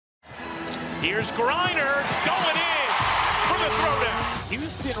Here's Griner going in for the throwdown.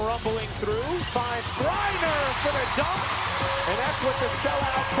 Houston rumbling through, finds Griner for the dunk, and that's what the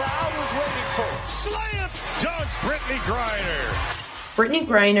sellout crowd was waiting for. Slam dunk, Brittney Griner. Brittney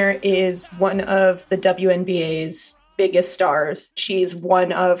Griner is one of the WNBA's biggest stars. She's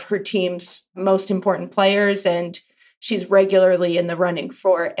one of her team's most important players, and she's regularly in the running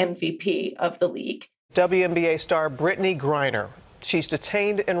for MVP of the league. WNBA star Brittney Griner. She's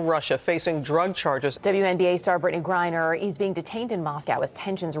detained in Russia facing drug charges. WNBA star Brittney Griner is being detained in Moscow as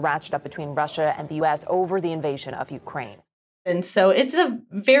tensions ratchet up between Russia and the U.S. over the invasion of Ukraine. And so it's a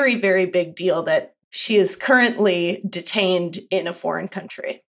very, very big deal that she is currently detained in a foreign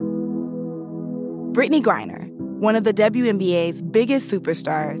country. Brittney Griner, one of the WNBA's biggest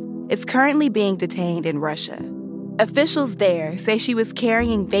superstars, is currently being detained in Russia. Officials there say she was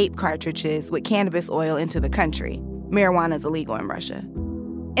carrying vape cartridges with cannabis oil into the country. Marijuana is illegal in Russia.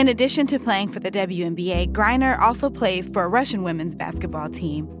 In addition to playing for the WNBA, Griner also plays for a Russian women's basketball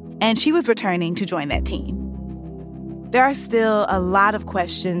team, and she was returning to join that team. There are still a lot of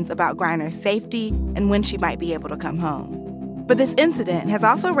questions about Griner's safety and when she might be able to come home. But this incident has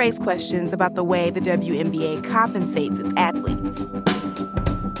also raised questions about the way the WNBA compensates its athletes.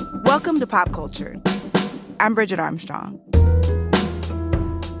 Welcome to Pop Culture. I'm Bridget Armstrong.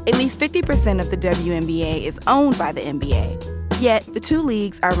 At least 50% of the WNBA is owned by the NBA, yet the two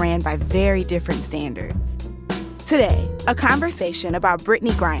leagues are ran by very different standards. Today, a conversation about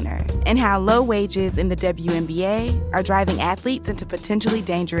Brittney Griner and how low wages in the WNBA are driving athletes into potentially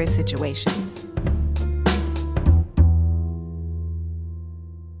dangerous situations.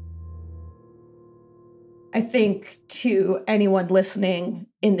 I think to anyone listening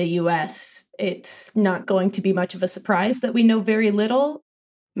in the U.S., it's not going to be much of a surprise that we know very little.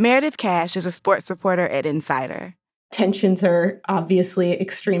 Meredith Cash is a sports reporter at Insider. Tensions are obviously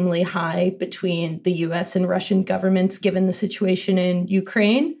extremely high between the U.S. and Russian governments given the situation in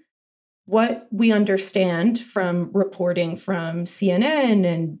Ukraine. What we understand from reporting from CNN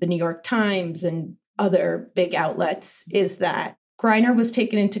and the New York Times and other big outlets is that Griner was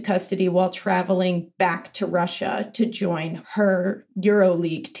taken into custody while traveling back to Russia to join her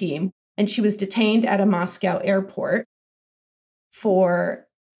EuroLeague team, and she was detained at a Moscow airport for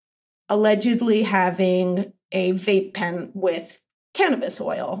allegedly having a vape pen with cannabis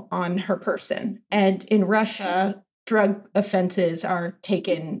oil on her person. And in Russia, drug offenses are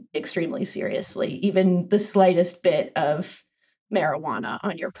taken extremely seriously. Even the slightest bit of marijuana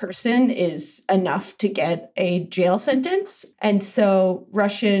on your person is enough to get a jail sentence. And so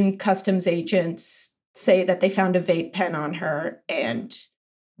Russian customs agents say that they found a vape pen on her, and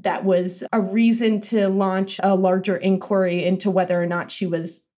that was a reason to launch a larger inquiry into whether or not she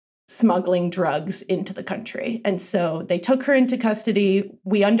was smuggling drugs into the country. And so they took her into custody.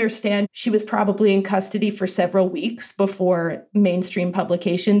 We understand she was probably in custody for several weeks before mainstream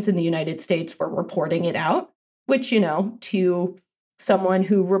publications in the United States were reporting it out, which, you know, to someone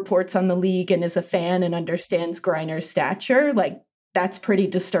who reports on the league and is a fan and understands Griner's stature, like, that's pretty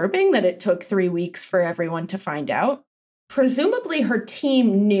disturbing that it took 3 weeks for everyone to find out. Presumably her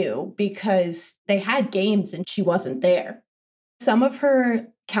team knew because they had games and she wasn't there. Some of her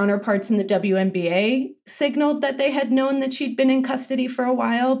counterparts in the WNBA signaled that they had known that she'd been in custody for a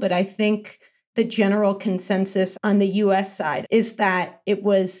while, but I think the general consensus on the U.S. side is that it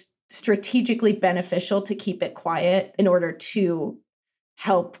was strategically beneficial to keep it quiet in order to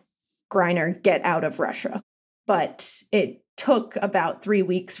help Griner get out of Russia. But it took about 3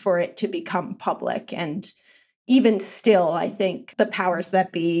 weeks for it to become public. And even still, I think the powers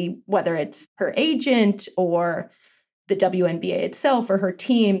that be, whether it's her agent or the WNBA itself or her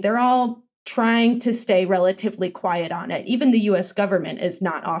team, they're all trying to stay relatively quiet on it. Even the U.S. government is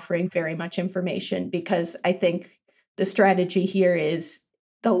not offering very much information because I think the strategy here is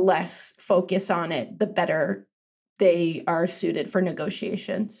the less focus on it, the better they are suited for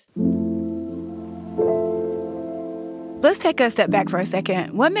negotiations. Let's take a step back for a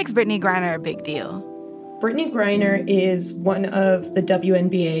second. What makes Brittney Griner a big deal? Brittney Griner is one of the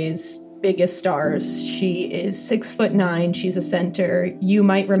WNBA's biggest stars. She is 6'9". She's a center. You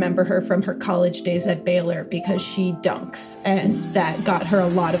might remember her from her college days at Baylor because she dunks, and that got her a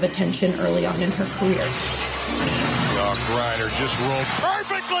lot of attention early on in her career. Griner just rolled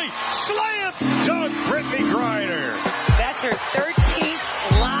perfectly. Slam dunk, Brittney Griner. That's her 13th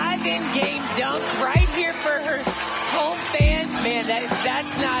live in-game dunk right here for her home fans. Man,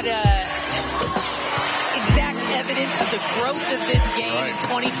 that's not exact evidence of the growth of this game in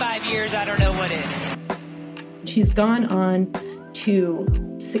 25 years. I don't know what is. She's gone on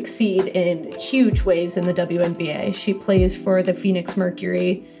to succeed in huge ways in the WNBA. She plays for the Phoenix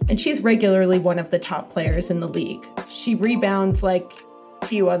Mercury, and she's regularly one of the top players in the league. She rebounds like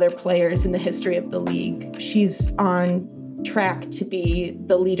few other players in the history of the league. She's on track to be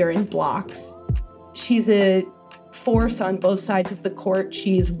the leader in blocks. She's a force on both sides of the court.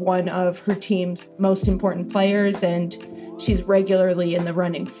 She's one of her team's most important players, and she's regularly in the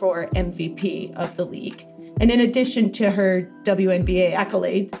running for MVP of the league. And in addition to her WNBA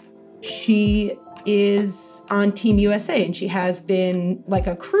accolades, she is on Team USA, and she has been like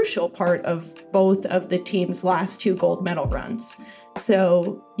a crucial part of both of the team's last 2 gold medal runs.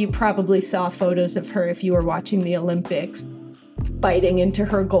 So you probably saw photos of her if you were watching the Olympics, biting into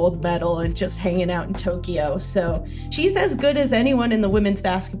her gold medal and just hanging out in Tokyo. So she's as good as anyone in the women's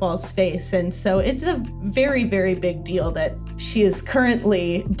basketball space. And so it's a very, very big deal that she is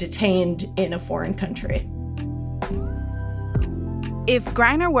currently detained in a foreign country. If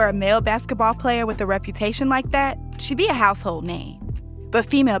Griner were a male basketball player with a reputation like that, she'd be a household name. But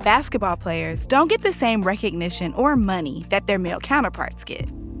female basketball players don't get the same recognition or money that their male counterparts get.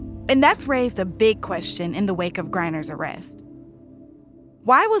 And that's raised a big question in the wake of Griner's arrest.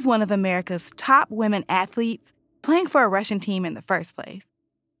 Why was one of America's top women athletes playing for a Russian team in the first place?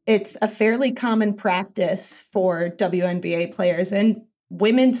 It's a fairly common practice for WNBA players and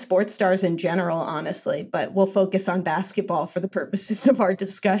women sports stars in general, honestly, but we'll focus on basketball for the purposes of our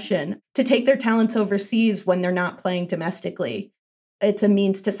discussion, to take their talents overseas when they're not playing domestically. It's a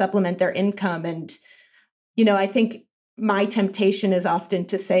means to supplement their income. And, I think my temptation is often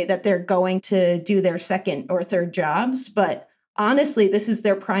to say that they're going to do their second or third jobs, but honestly, this is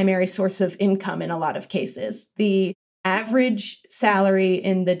their primary source of income in a lot of cases. The average salary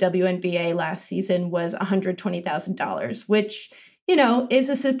in the WNBA last season was $120,000, which is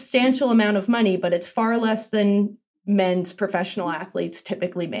a substantial amount of money, but it's far less than men's professional athletes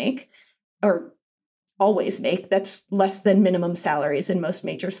typically make, or always make. That's less than minimum salaries in most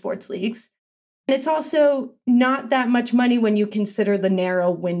major sports leagues. And it's also not that much money when you consider the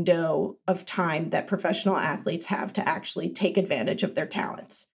narrow window of time that professional athletes have to actually take advantage of their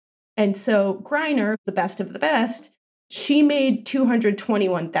talents. And so Griner, the best of the best, she made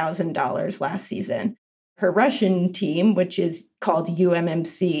 $221,000 last season. Her Russian team, which is called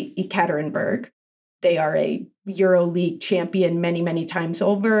UMMC Ekaterinburg, they are a EuroLeague champion many, many times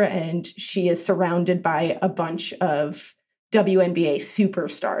over, and she is surrounded by a bunch of WNBA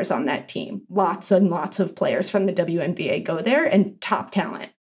superstars on that team. Lots and lots of players from the WNBA go there, and top talent.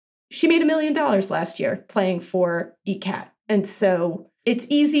 She made $1 million last year playing for ECAT. And so it's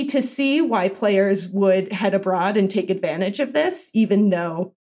easy to see why players would head abroad and take advantage of this, even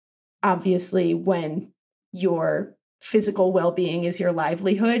though obviously when your physical well-being is your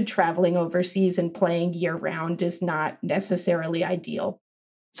livelihood, traveling overseas and playing year-round is not necessarily ideal.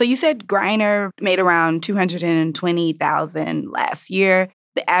 So you said Griner made around $220,000 last year.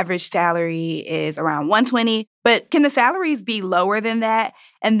 The average salary is around $120,000, but can the salaries be lower than that?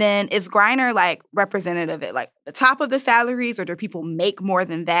 And then is Griner representative at the top of the salaries, or do people make more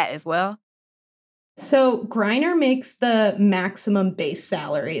than that as well? So Griner makes the maximum base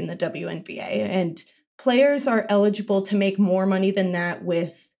salary in the WNBA, and players are eligible to make more money than that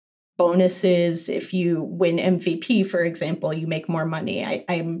with bonuses. If you win MVP, for example, you make more money.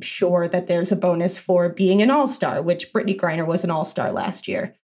 I'm sure that there's a bonus for being an all-star, which Brittney Griner was an all-star last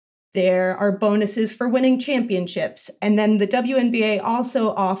year. There are bonuses for winning championships. And then the WNBA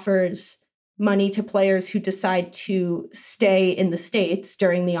also offers money to players who decide to stay in the States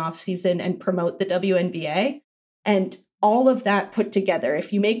during the offseason and promote the WNBA. And all of that put together,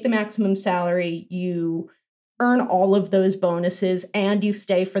 if you make the maximum salary, you earn all of those bonuses, and you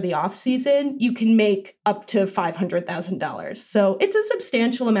stay for the offseason, you can make up to $500,000. So it's a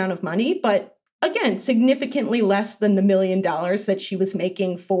substantial amount of money, but again, significantly less than the $1 million that she was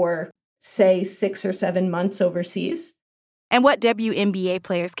making for, say, 6 or 7 months overseas. And what WNBA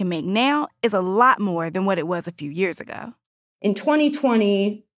players can make now is a lot more than what it was a few years ago. In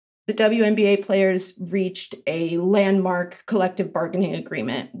 2020, the WNBA players reached a landmark collective bargaining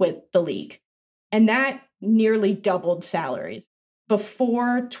agreement with the league, and that nearly doubled salaries.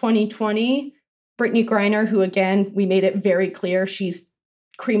 Before 2020, Brittney Griner, who again, we made it very clear, she's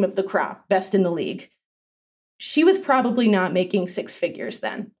cream of the crop, best in the league. She was probably not making 6 figures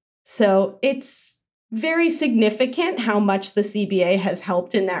then. So it's very significant how much the CBA has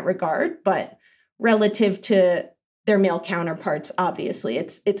helped in that regard, but relative to their male counterparts, obviously,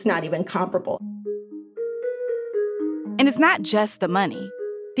 it's not even comparable. And it's not just the money.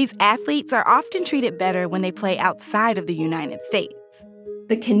 These athletes are often treated better when they play outside of the United States.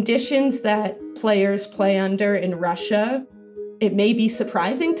 The conditions that players play under in Russia It may be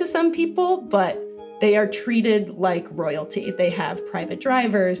surprising to some people, but they are treated like royalty. They have private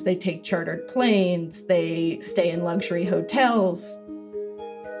drivers, they take chartered planes, they stay in luxury hotels.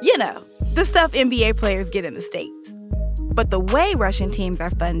 You know, the stuff NBA players get in the States. But the way Russian teams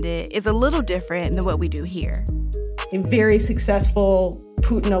are funded is a little different than what we do here. A very successful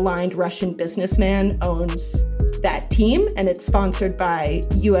Putin-aligned Russian businessman owns that team, and it's sponsored by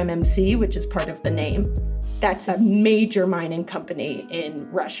UMMC, which is part of the name. That's a major mining company in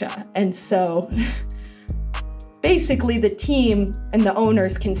Russia. And so basically the team and the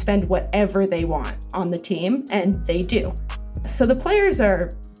owners can spend whatever they want on the team, and they do. So the players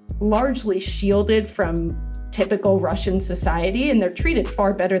are largely shielded from typical Russian society, and they're treated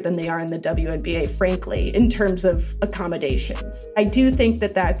far better than they are in the WNBA, frankly, in terms of accommodations. I do think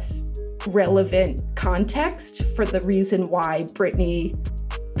that that's relevant context for the reason why Britney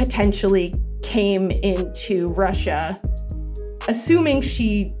potentially came into Russia, assuming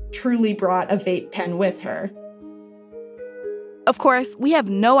she truly brought a vape pen with her. Of course, we have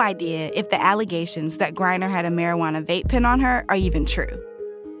no idea if the allegations that Griner had a marijuana vape pen on her are even true.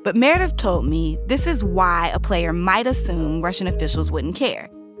 But Meredith told me this is why a player might assume Russian officials wouldn't care,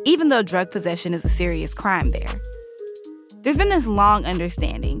 even though drug possession is a serious crime there. There's been this long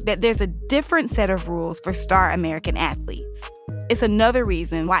understanding that there's a different set of rules for star American athletes. It's another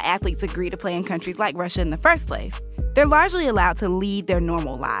reason why athletes agree to play in countries like Russia in the first place. They're largely allowed to lead their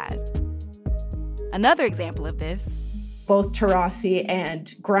normal lives. Another example of this: both Taurasi and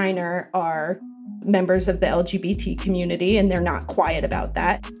Griner are members of the LGBT community, and they're not quiet about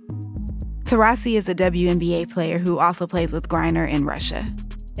that. Taurasi is a WNBA player who also plays with Griner in Russia.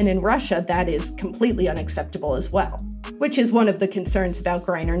 And in Russia, that is completely unacceptable as well, which is one of the concerns about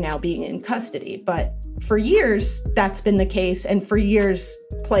Griner now being in custody. But for years, that's been the case, and for years,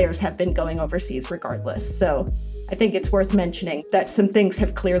 players have been going overseas regardless. So I think it's worth mentioning that some things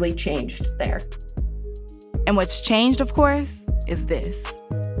have clearly changed there. And what's changed, of course, is this.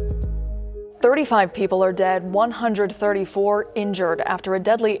 35 people are dead, 134 injured after a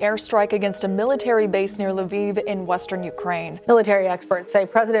deadly airstrike against a military base near Lviv in western Ukraine. Military experts say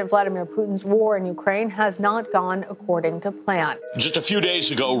President Vladimir Putin's war in Ukraine has not gone according to plan. Just a few days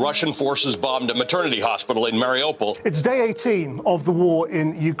ago, Russian forces bombed a maternity hospital in Mariupol. It's day 18 of the war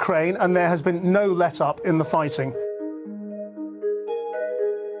in Ukraine, and there has been no let-up in the fighting.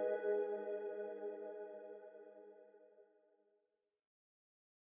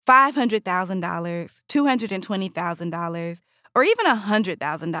 $500,000, $220,000, or even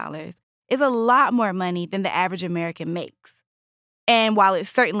 $100,000 is a lot more money than the average American makes. And while it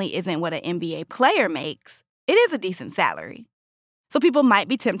certainly isn't what an NBA player makes, it is a decent salary. So people might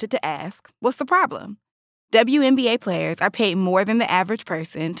be tempted to ask, what's the problem? WNBA players are paid more than the average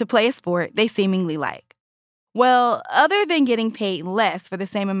person to play a sport they seemingly like. Well, other than getting paid less for the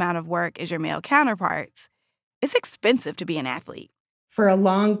same amount of work as your male counterparts, it's expensive to be an athlete. For a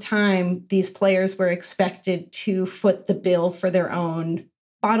long time, these players were expected to foot the bill for their own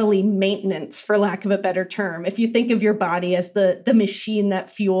bodily maintenance, for lack of a better term. If you think of your body as the machine that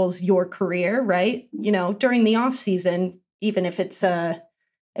fuels your career, right? You know, during the off season, even if it's an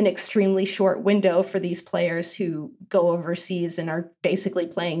extremely short window for these players who go overseas and are basically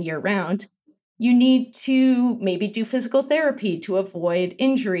playing year round, you need to maybe do physical therapy to avoid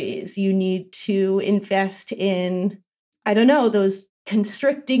injuries. You need to invest in, I don't know, those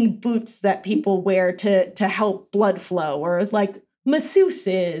constricting boots that people wear to help blood flow, or like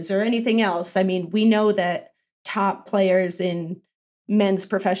masseuses or anything else. I mean, we know that top players in men's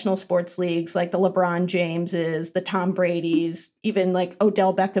professional sports leagues, like the LeBron Jameses, the Tom Bradys, even like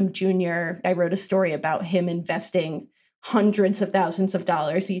Odell Beckham Jr., I wrote a story about him investing hundreds of thousands of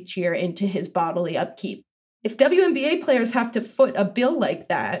dollars each year into his bodily upkeep. If WNBA players have to foot a bill like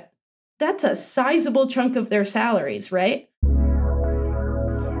that, that's a sizable chunk of their salaries, right?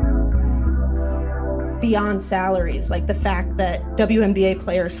 Beyond salaries, like the fact that WNBA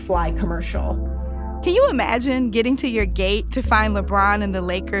players fly commercial. Can you imagine getting to your gate to find LeBron and the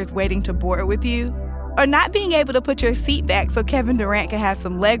Lakers waiting to board with you? Or not being able to put your seat back so Kevin Durant can have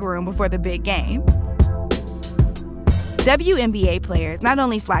some leg room before the big game? WNBA players not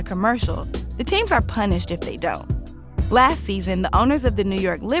only fly commercial, the teams are punished if they don't. Last season, the owners of the New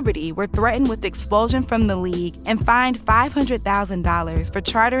York Liberty were threatened with expulsion from the league and fined $500,000 for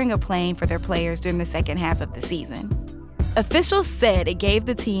chartering a plane for their players during the second half of the season. Officials said it gave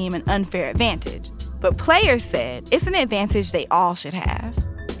the team an unfair advantage, but players said it's an advantage they all should have.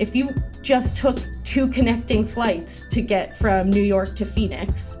 If you just took 2 connecting flights to get from New York to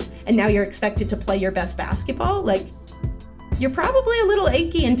Phoenix, and now you're expected to play your best basketball, like, you're probably a little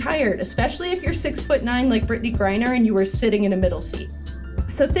achy and tired, especially if you're 6'9" like Brittney Griner and you were sitting in a middle seat.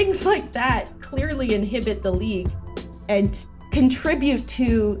 So things like that clearly inhibit the league and contribute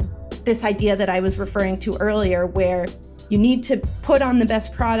to this idea that I was referring to earlier, where you need to put on the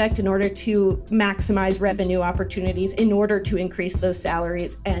best product in order to maximize revenue opportunities, in order to increase those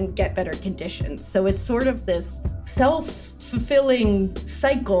salaries and get better conditions. So it's sort of this self-fulfilling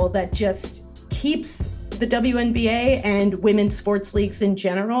cycle that just keeps the WNBA and women's sports leagues in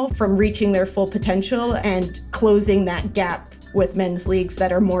general from reaching their full potential and closing that gap with men's leagues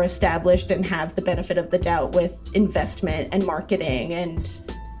that are more established and have the benefit of the doubt with investment and marketing and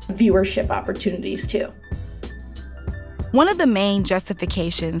viewership opportunities too. One of the main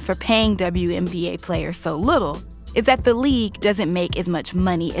justifications for paying WNBA players so little is that the league doesn't make as much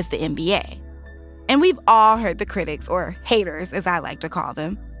money as the NBA. And we've all heard the critics, or haters as I like to call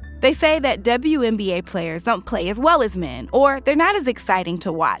them. They say that WNBA players don't play as well as men, or they're not as exciting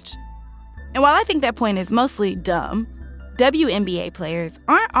to watch. And while I think that point is mostly dumb, WNBA players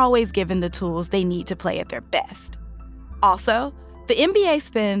aren't always given the tools they need to play at their best. Also, the NBA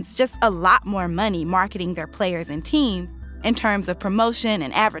spends just a lot more money marketing their players and teams in terms of promotion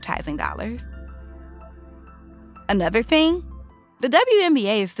and advertising dollars. Another thing, the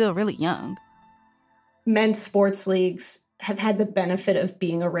WNBA is still really young. Men's sports leagues have had the benefit of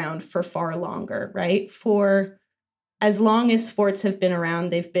being around for far longer, right? For as long as sports have been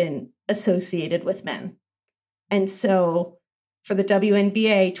around, they've been associated with men. And so for the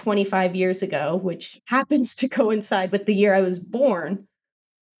WNBA 25 years ago, which happens to coincide with the year I was born,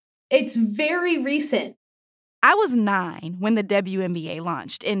 it's very recent. I was 9 when the WNBA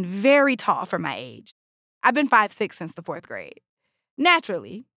launched and very tall for my age. I've been 5'6" since the 4th grade.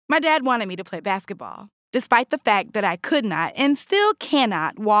 Naturally, my dad wanted me to play basketball, despite the fact that I could not and still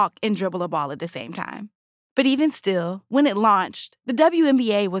cannot walk and dribble a ball at the same time. But even still, when it launched, the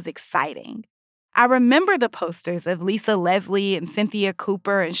WNBA was exciting. I remember the posters of Lisa Leslie and Cynthia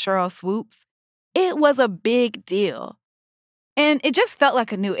Cooper and Sheryl Swoopes. It was a big deal. And it just felt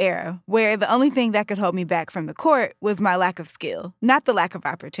like a new era, where the only thing that could hold me back from the court was my lack of skill, not the lack of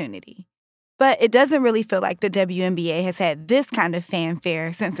opportunity. But it doesn't really feel like the WNBA has had this kind of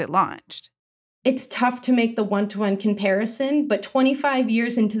fanfare since it launched. It's tough to make the one-to-one comparison, but 25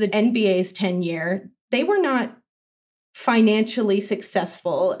 years into the NBA's tenure, they were not financially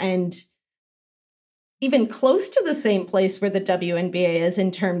successful and even close to the same place where the WNBA is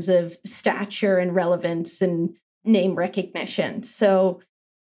in terms of stature and relevance and name recognition. So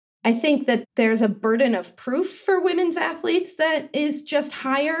I think that there's a burden of proof for women's athletes that is just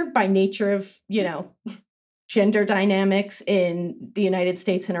higher by nature of, gender dynamics in the United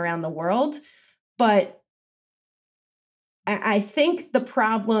States and around the world. But I think the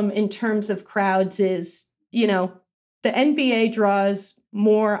problem in terms of crowds is, the NBA draws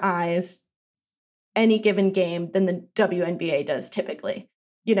more eyes any given game than the WNBA does typically.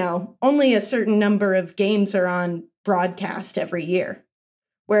 Only a certain number of games are on broadcast every year,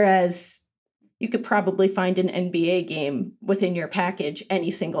 whereas you could probably find an NBA game within your package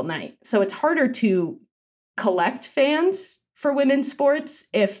any single night. So it's harder to collect fans for women's sports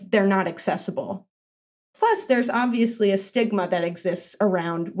if they're not accessible. Plus, there's obviously a stigma that exists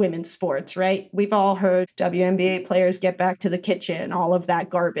around women's sports, right? We've all heard WNBA players get back to the kitchen, all of that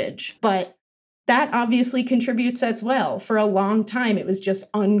garbage. But that obviously contributes as well. For a long time, it was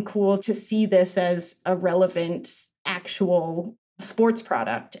just uncool to see this as a relevant, actual sports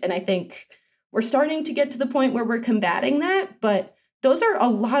product. And I think we're starting to get to the point where we're combating that. But those are a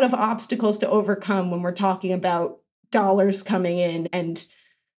lot of obstacles to overcome when we're talking about dollars coming in and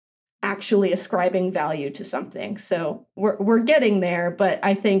actually ascribing value to something. So we're getting there, but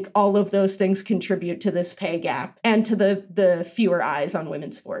I think all of those things contribute to this pay gap and to the fewer eyes on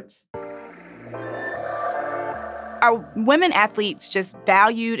women's sports. Are women athletes just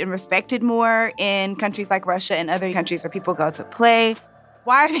valued and respected more in countries like Russia and other countries where people go to play?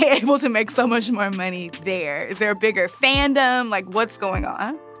 Why are they able to make so much more money there? Is there a bigger fandom? What's going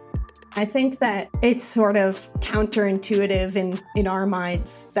on? I think that it's sort of counterintuitive in our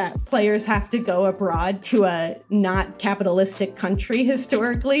minds that players have to go abroad to a not capitalistic country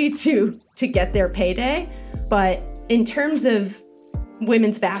historically to get their payday. But in terms of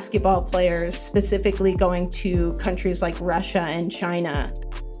women's basketball players specifically going to countries like Russia and China,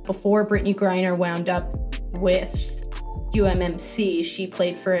 before Brittney Griner wound up with UMMC, she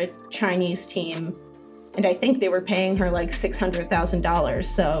played for a Chinese team. And I think they were paying her $600,000.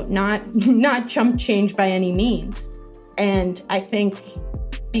 So not chump change by any means. And I think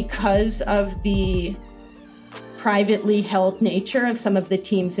because of the privately held nature of some of the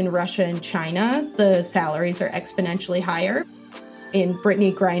teams in Russia and China, the salaries are exponentially higher. in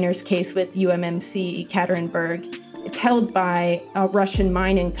Brittany Griner's case with UMMC Ekaterinburg, it's held by a Russian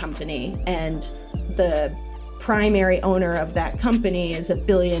mining company, and the primary owner of that company is a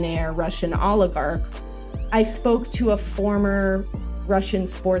billionaire Russian oligarch. I spoke to a former Russian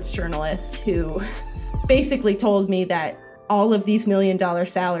sports journalist who basically told me that all of these $1 million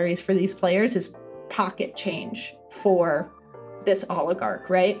salaries for these players is pocket change for this oligarch,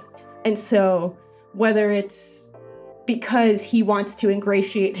 right? And so whether it's because he wants to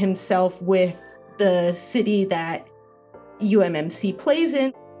ingratiate himself with the city that UMMC plays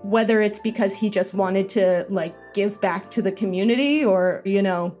in, whether it's because he just wanted to give back to the community or,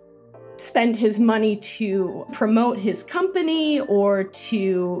 spend his money to promote his company or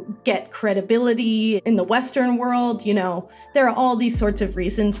to get credibility in the Western world, there are all these sorts of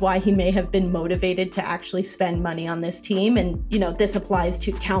reasons why he may have been motivated to actually spend money on this team. And, this applies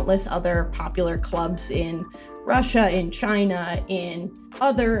to countless other popular clubs in Russia, in China, in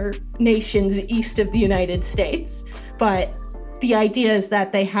other nations east of the United States. But the idea is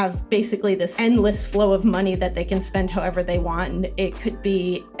that they have basically this endless flow of money that they can spend however they want. And it could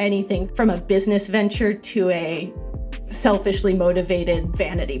be anything from a business venture to a selfishly motivated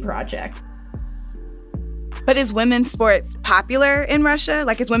vanity project. But is women's sports popular in Russia?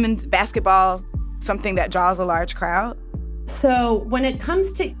 Is women's basketball something that draws a large crowd? So when it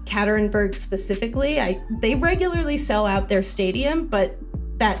comes to Ekaterinburg specifically, they regularly sell out their stadium, but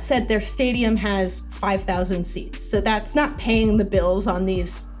that said, their stadium has 5,000 seats, so that's not paying the bills on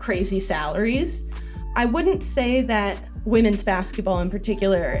these crazy salaries. I wouldn't say that women's basketball in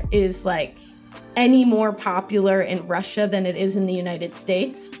particular is any more popular in Russia than it is in the United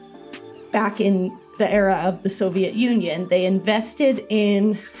States. Back in the era of the Soviet Union, they invested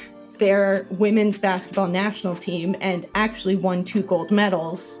in their women's basketball national team and actually won 2 gold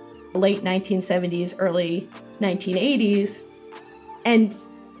medals, late 1970s, early 1980s. And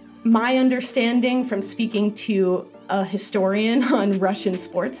my understanding from speaking to a historian on Russian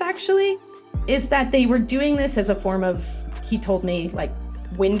sports, actually, is that they were doing this as a form of, he told me,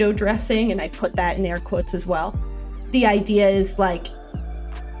 window dressing, and I put that in air quotes as well. The idea is,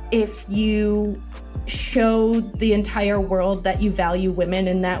 if you show the entire world that you value women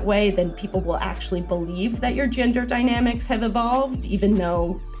in that way, then people will actually believe that your gender dynamics have evolved, even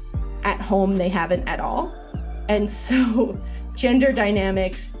though at home they haven't at all. And so gender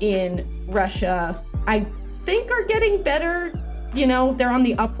dynamics in Russia, I think, are getting better. They're on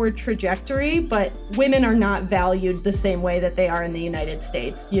the upward trajectory, but women are not valued the same way that they are in the United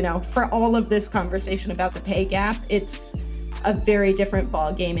States. For all of this conversation about the pay gap, it's a very different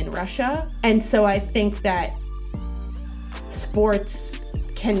ballgame in Russia. And so I think that sports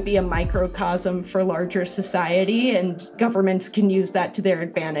can be a microcosm for larger society, and governments can use that to their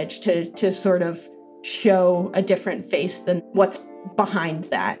advantage to sort of show a different face than what's behind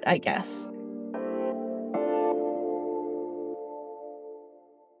that, I guess.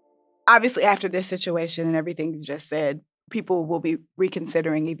 Obviously, after this situation and everything you just said, people will be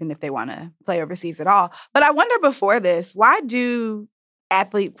reconsidering even if they want to play overseas at all. But I wonder before this, why do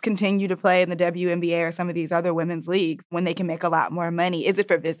athletes continue to play in the WNBA or some of these other women's leagues when they can make a lot more money? Is it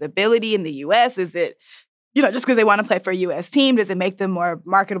for visibility in the U.S.? Is it just because they want to play for a U.S. team? Does it make them more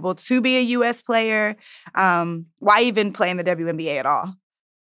marketable to be a U.S. player? Why even play in the WNBA at all?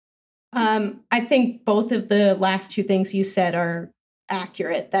 I think both of the last 2 things you said are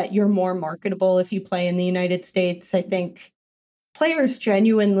accurate, that you're more marketable if you play in the United States. I think players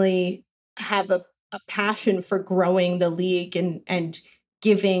genuinely have a passion for growing the league and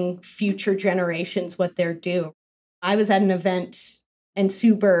giving future generations what they're due. I was at an event, and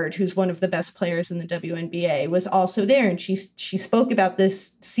Sue Bird, who's one of the best players in the WNBA, was also there. And she spoke about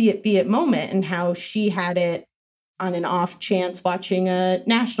this see it, be it moment and how she had it on an off chance watching a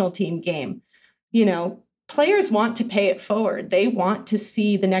national team game. Players want to pay it forward. They want to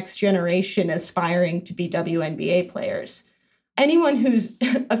see the next generation aspiring to be WNBA players. Anyone who's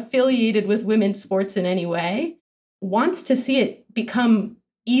affiliated with women's sports in any way wants to see it become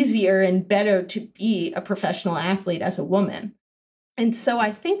easier and better to be a professional athlete as a woman. And so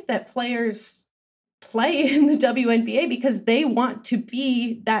I think that players play in the WNBA because they want to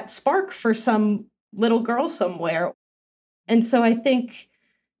be that spark for some little girl somewhere. And so I think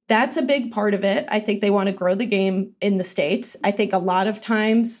that's a big part of it. I think they want to grow the game in the States. I think a lot of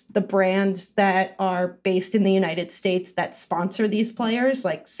times the brands that are based in the United States that sponsor these players,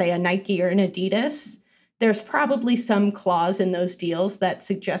 like say a Nike or an Adidas, there's probably some clause in those deals that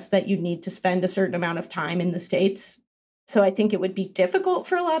suggests that you need to spend a certain amount of time in the States. So I think it would be difficult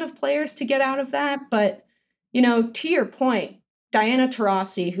for a lot of players to get out of that. But, to your point, Diana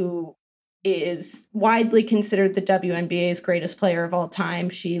Taurasi, who is widely considered the WNBA's greatest player of all time.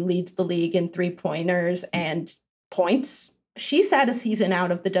 She leads the league in three-pointers and points. She sat a season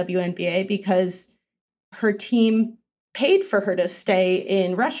out of the WNBA because her team paid for her to stay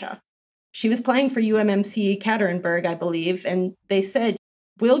in Russia. She was playing for UMMC Ekaterinburg, I believe, and they said,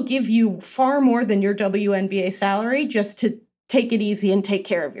 we'll give you far more than your WNBA salary just to take it easy and take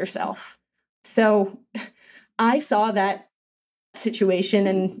care of yourself. So I saw that situation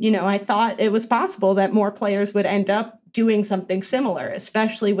and, I thought it was possible that more players would end up doing something similar,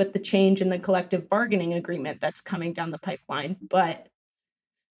 especially with the change in the collective bargaining agreement that's coming down the pipeline. But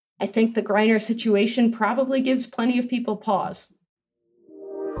I think the Griner situation probably gives plenty of people pause.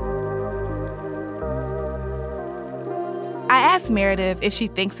 I asked Meredith if she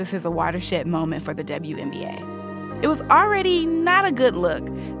thinks this is a watershed moment for the WNBA. It was already not a good look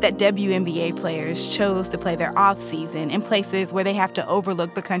that WNBA players chose to play their off-season in places where they have to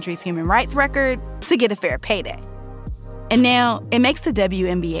overlook the country's human rights record to get a fair payday. And now it makes the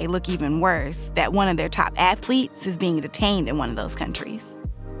WNBA look even worse that one of their top athletes is being detained in one of those countries.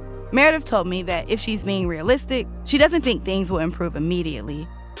 Meredith told me that if she's being realistic, she doesn't think things will improve immediately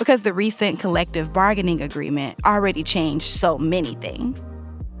because the recent collective bargaining agreement already changed so many things.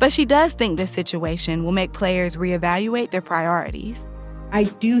 But she does think this situation will make players reevaluate their priorities. I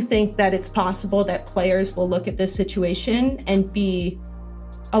do think that it's possible that players will look at this situation and be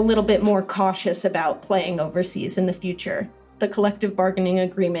a little bit more cautious about playing overseas in the future. The collective bargaining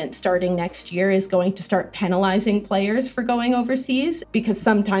agreement starting next year is going to start penalizing players for going overseas because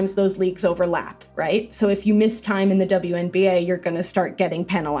sometimes those leagues overlap, right? So if you miss time in the WNBA, you're going to start getting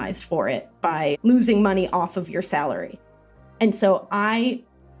penalized for it by losing money off of your salary. And so I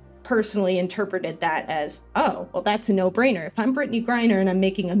personally interpreted that as, oh, well, that's a no-brainer. If I'm Brittany Griner and I'm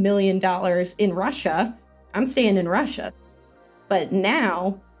making $1 million in Russia, I'm staying in Russia. But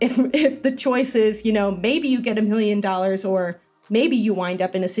now, if the choice is, maybe you get $1 million or maybe you wind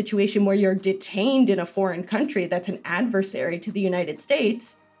up in a situation where you're detained in a foreign country that's an adversary to the United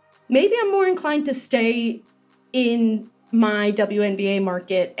States, maybe I'm more inclined to stay in my WNBA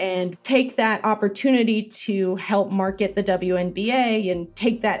market and take that opportunity to help market the WNBA and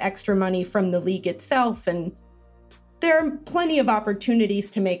take that extra money from the league itself. And there are plenty of opportunities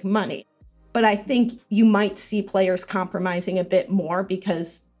to make money. But I think you might see players compromising a bit more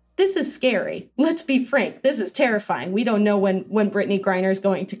because this is scary. Let's be frank. This is terrifying. We don't know when Brittany Griner is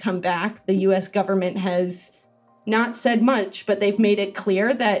going to come back. The U.S. government has not said much, but they've made it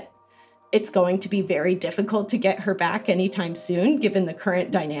clear that it's going to be very difficult to get her back anytime soon, given the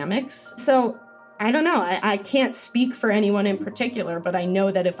current dynamics. So I don't know. I can't speak for anyone in particular, but I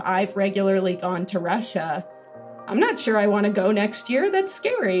know that if I've regularly gone to Russia, I'm not sure I want to go next year. That's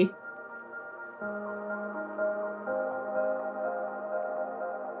scary.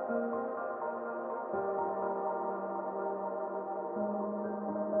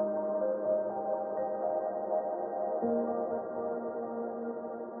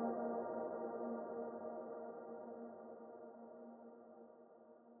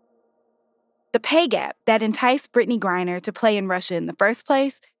 The pay gap that enticed Brittany Griner to play in Russia in the first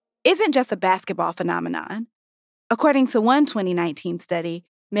place isn't just a basketball phenomenon. According to one 2019 study,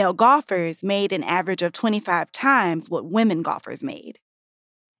 male golfers made an average of 25 times what women golfers made.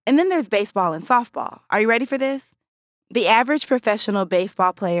 And then there's baseball and softball. Are you ready for this? The average professional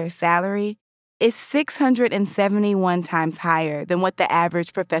baseball player's salary is 671 times higher than what the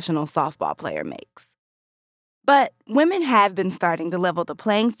average professional softball player makes. But women have been starting to level the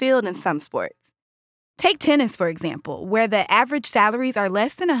playing field in some sports. Take tennis, for example, where the average salaries are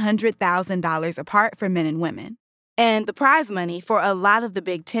less than $100,000 apart for men and women. And the prize money for a lot of the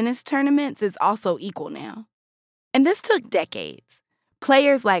big tennis tournaments is also equal now. And this took decades.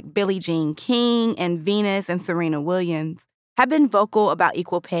 Players like Billie Jean King and Venus and Serena Williams have been vocal about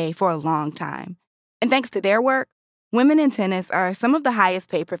equal pay for a long time. And thanks to their work, women in tennis are some of the highest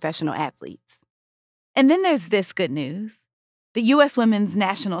paid professional athletes. And then there's this good news. The U.S. women's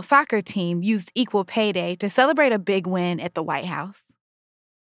national soccer team used Equal Pay Day to celebrate a big win at the White House.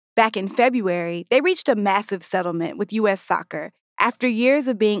 Back in February, they reached a massive settlement with U.S. Soccer after years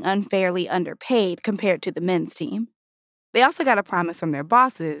of being unfairly underpaid compared to the men's team. They also got a promise from their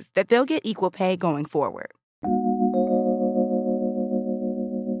bosses that they'll get equal pay going forward.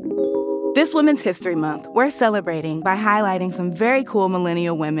 This Women's History Month, we're celebrating by highlighting some very cool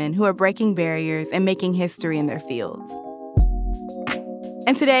millennial women who are breaking barriers and making history in their fields.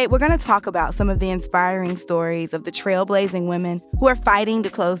 And today, we're going to talk about some of the inspiring stories of the trailblazing women who are fighting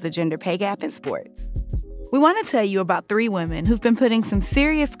to close the gender pay gap in sports. We want to tell you about 3 women who've been putting some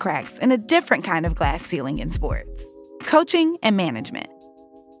serious cracks in a different kind of glass ceiling in sports: coaching and management.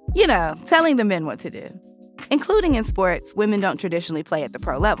 You know, telling the men what to do. Including in sports, women don't traditionally play at the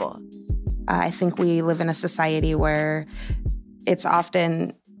pro level. I think we live in a society where it's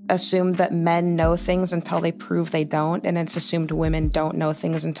often assumed that men know things until they prove they don't, and it's assumed women don't know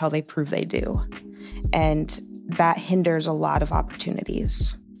things until they prove they do. And that hinders a lot of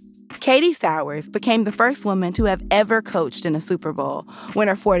opportunities. Katie Sowers became the first woman to have ever coached in a Super Bowl when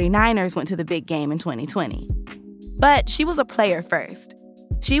her 49ers went to the big game in 2020. But she was a player first.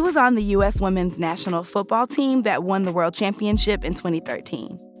 She was on the U.S. women's national football team that won the world championship in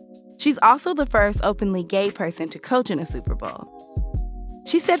 2013. She's also the first openly gay person to coach in a Super Bowl.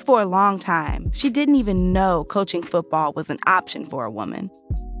 She said for a long time, she didn't even know coaching football was an option for a woman,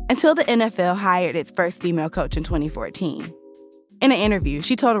 until the NFL hired its first female coach in 2014. In an interview,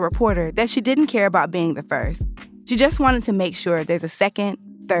 she told a reporter that she didn't care about being the first. She just wanted to make sure there's a second,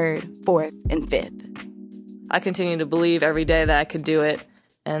 third, fourth, and fifth. I continue to believe every day that I could do it,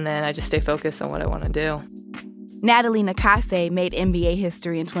 and then I just stay focused on what I want to do. Natalie Nakase made NBA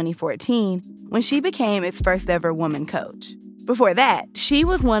history in 2014 when she became its first ever woman coach. Before that, she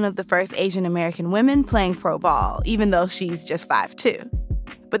was one of the first Asian American women playing pro ball, even though she's just 5'2".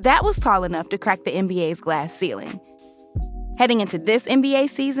 But that was tall enough to crack the NBA's glass ceiling. Heading into this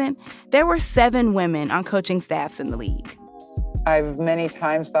NBA season, there were 7 women on coaching staffs in the league. I've many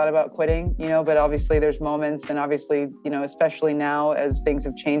times thought about quitting, but obviously there's moments, and obviously, especially now as things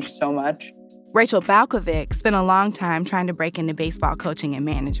have changed so much. Rachel Balkovic spent a long time trying to break into baseball coaching and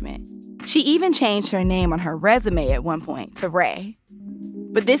management. She even changed her name on her resume at one point to Ray.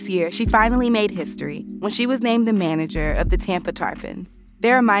 But this year, she finally made history when she was named the manager of the Tampa Tarpons.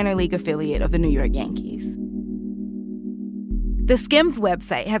 They're a minor league affiliate of the New York Yankees. The Skims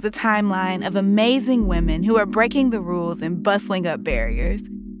website has a timeline of amazing women who are breaking the rules and bustling up barriers.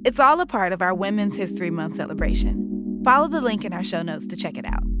 It's all a part of our Women's History Month celebration. Follow the link in our show notes to check it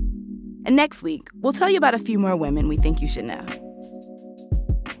out. And next week, we'll tell you about a few more women we think you should know.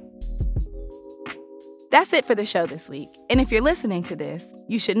 That's it for the show this week. And if you're listening to this,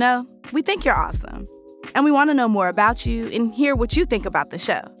 you should know we think you're awesome. And we want to know more about you and hear what you think about the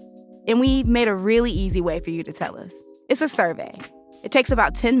show. And we've made a really easy way for you to tell us. It's a survey. It takes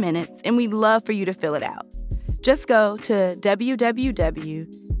about 10 minutes, and we'd love for you to fill it out. Just go to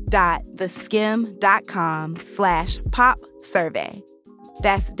www.theskim.com/popsurvey.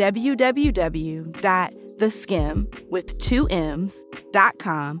 That's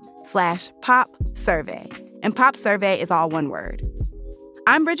www.theskim.com/popsurvey. And pop survey is all one word.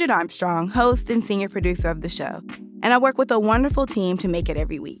 I'm Bridget Armstrong, host and senior producer of the show, and I work with a wonderful team to make it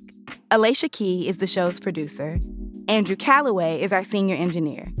every week. Alicia Key is the show's producer. Andrew Calloway is our senior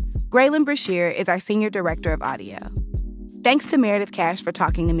engineer. Graylin Brashear is our senior director of audio. Thanks to Meredith Cash for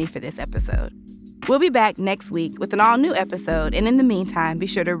talking to me for this episode. We'll be back next week with an all-new episode, and in the meantime, be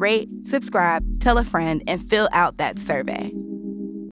sure to rate, subscribe, tell a friend, and fill out that survey.